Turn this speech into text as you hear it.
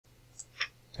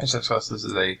Okay, so this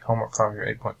is a homework problem, your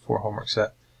 8.4 homework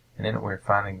set, and in it we're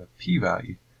finding the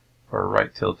p-value for a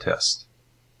right-tailed test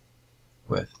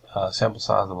with a sample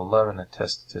size of 11 and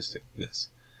test statistic this.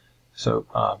 So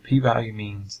p-value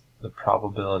means the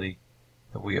probability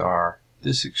that we are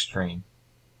this extreme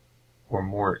or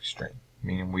more extreme,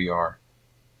 meaning we are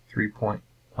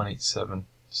 3.187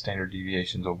 standard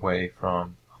deviations away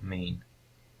from a mean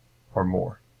or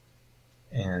more.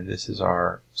 And this is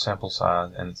our sample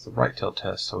size, and it's the right tail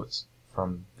test, so it's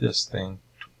from this thing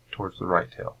towards the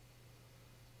right tail.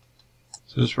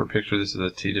 So just for a picture, this is a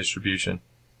t-distribution.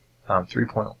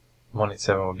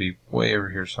 3.187 would be way over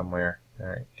here somewhere,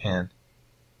 right? And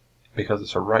because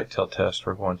it's a right tail test,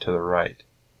 we're going to the right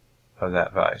of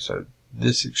that value. So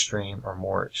this extreme or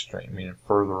more extreme, meaning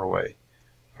further away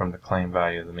from the claimed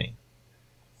value of the mean.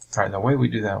 All right, the way we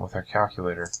do that with our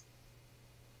calculator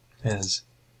is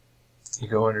you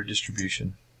go under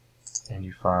distribution and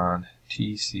you find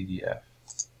TCDF.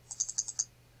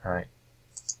 Alright,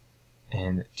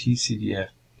 and TCDF,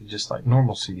 just like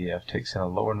normal CDF, takes in a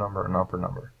lower number and upper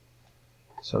number.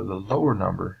 So the lower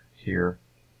number here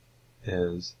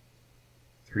is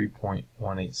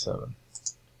 3.187,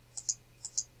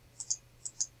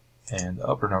 and the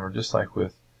upper number, just like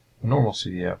with normal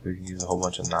CDF, we can use a whole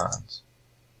bunch of 9s.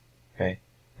 Okay,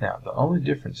 now the only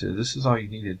difference is this is all you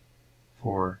needed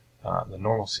for the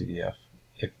normal CDF,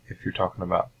 if you're talking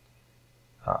about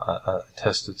a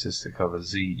test statistic of a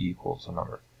z equals a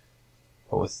number.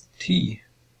 But with t,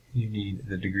 you need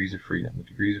the degrees of freedom. The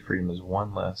degrees of freedom is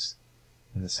 1 less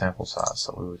than the sample size,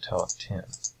 so we would tell it 10.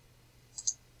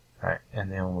 Alright,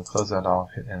 and then when we close that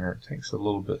off, hit enter, it takes a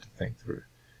little bit to think through.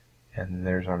 And then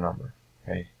there's our number.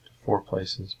 Okay, to 4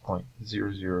 places,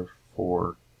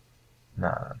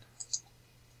 0.0049.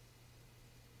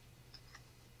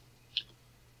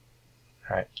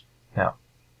 Alright, now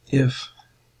if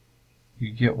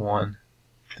you get one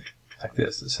like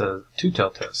this that says two-tail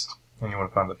test when you want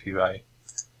to find the p-value,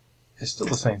 it's still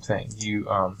the same thing. You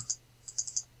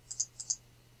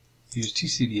use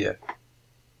TCDF.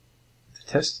 The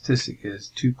test statistic is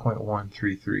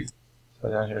 2.133. So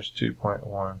down here is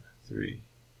 2.133.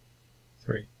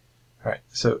 Alright,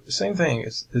 so the same thing,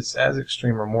 it's as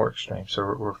extreme or more extreme,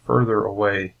 so we're further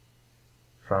away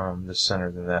from the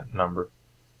center than that number.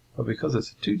 But because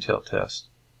it's a two-tail test,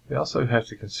 we also have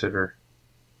to consider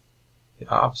the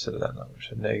opposite of that number,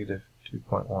 so negative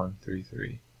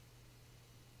 2.133,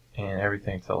 and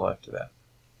everything to the left of that.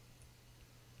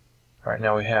 Alright,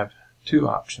 now we have two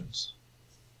options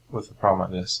with a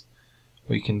problem like this.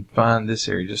 We can find this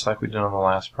area just like we did on the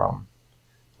last problem.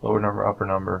 Lower number, upper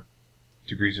number,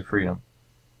 degrees of freedom,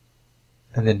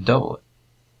 and then double it,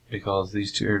 because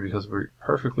these two areas, because we're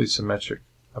perfectly symmetric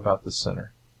about the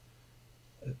center.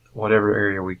 Whatever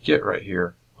area we get right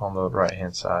here on the right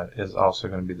hand side is also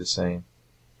going to be the same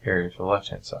area for the left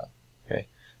hand side. Okay.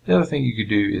 The other thing you could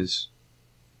do is,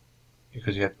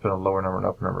 because you have to put a lower number and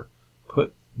upper number,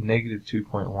 put negative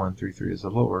 2.133 as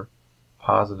the lower,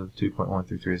 positive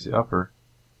 2.133 as the upper,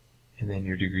 and then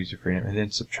your degrees of freedom, and then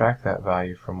subtract that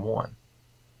value from 1.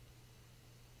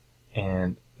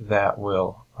 And that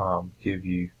will give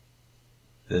you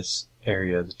this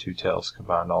area of the two tails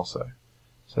combined also.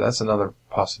 So that's another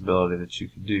possibility that you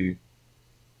could do,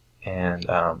 and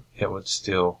it would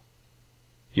still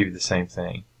give you the same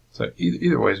thing. So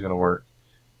either way is going to work.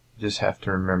 You just have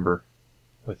to remember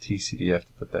with TCDF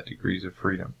to put that degrees of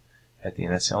freedom at the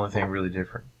end. That's the only thing really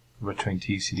different between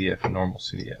TCDF and normal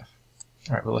CDF.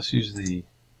 Alright, but let's use the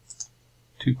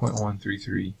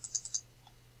 2.133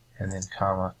 and then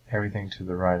comma everything to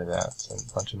the right of that, so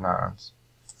a bunch of 9s,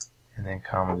 and then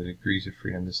comma the degrees of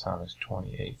freedom. This time is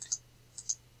 28.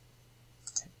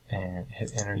 And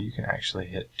hit enter. You can actually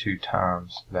hit 2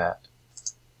 times that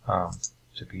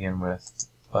to begin with,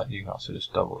 but you can also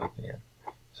just double it at the end.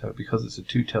 So because it's a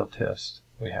two-tail test,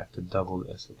 we have to double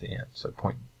this at the end. So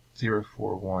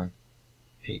 0.0418.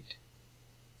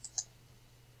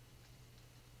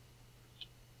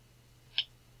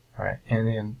 Alright, and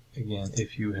then again,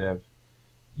 if you have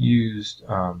used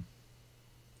the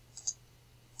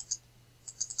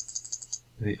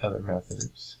other method,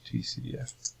 it's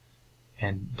TCDF,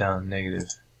 and done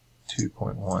negative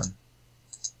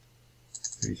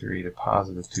 2.133 to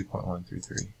positive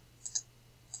 2.133,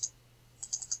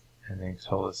 and then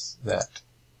told us that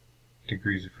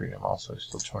degrees of freedom also is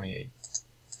still 28.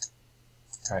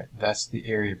 Alright, that's the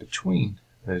area between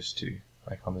those two,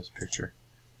 like on this picture.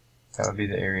 That would be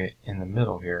the area in the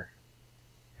middle here,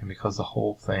 and because the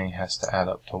whole thing has to add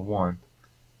up to 1,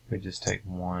 we just take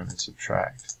 1 and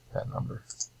subtract that number,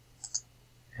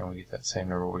 and we get that same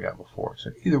number we got before.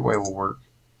 So either way will work.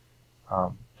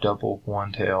 Double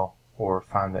one tail or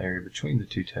find the area between the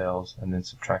two tails and then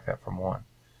subtract that from 1.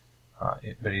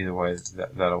 But either way,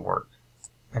 that'll work.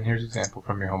 And here's an example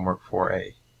from your homework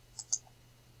 4A.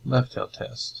 Left tail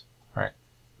test. Right?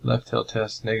 Left tail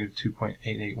test, negative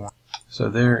 2.881. So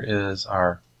there is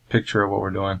our picture of what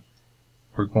we're doing.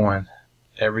 We're going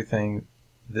everything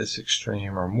this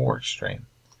extreme or more extreme.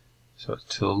 So it's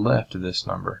to the left of this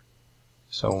number.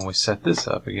 So when we set this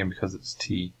up, again because it's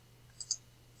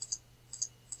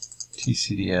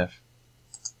TCDF,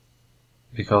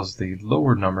 because the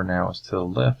lower number now is to the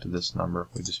left of this number,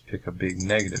 we just pick a big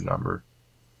negative number,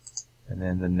 and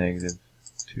then the negative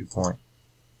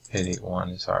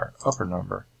 2.881 is our upper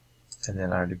number, and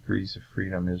then our degrees of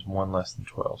freedom is 1 less than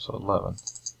 12, so 11.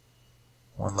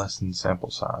 1 less than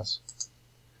sample size.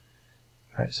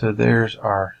 Alright, so there's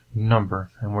our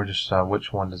number, and we're just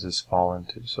which one does this fall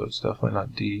into. So it's definitely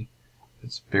not D,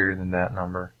 it's bigger than that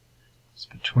number. It's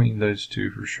between those two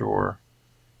for sure.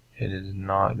 It is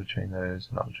not between those,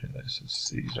 not between those, so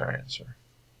C is our answer.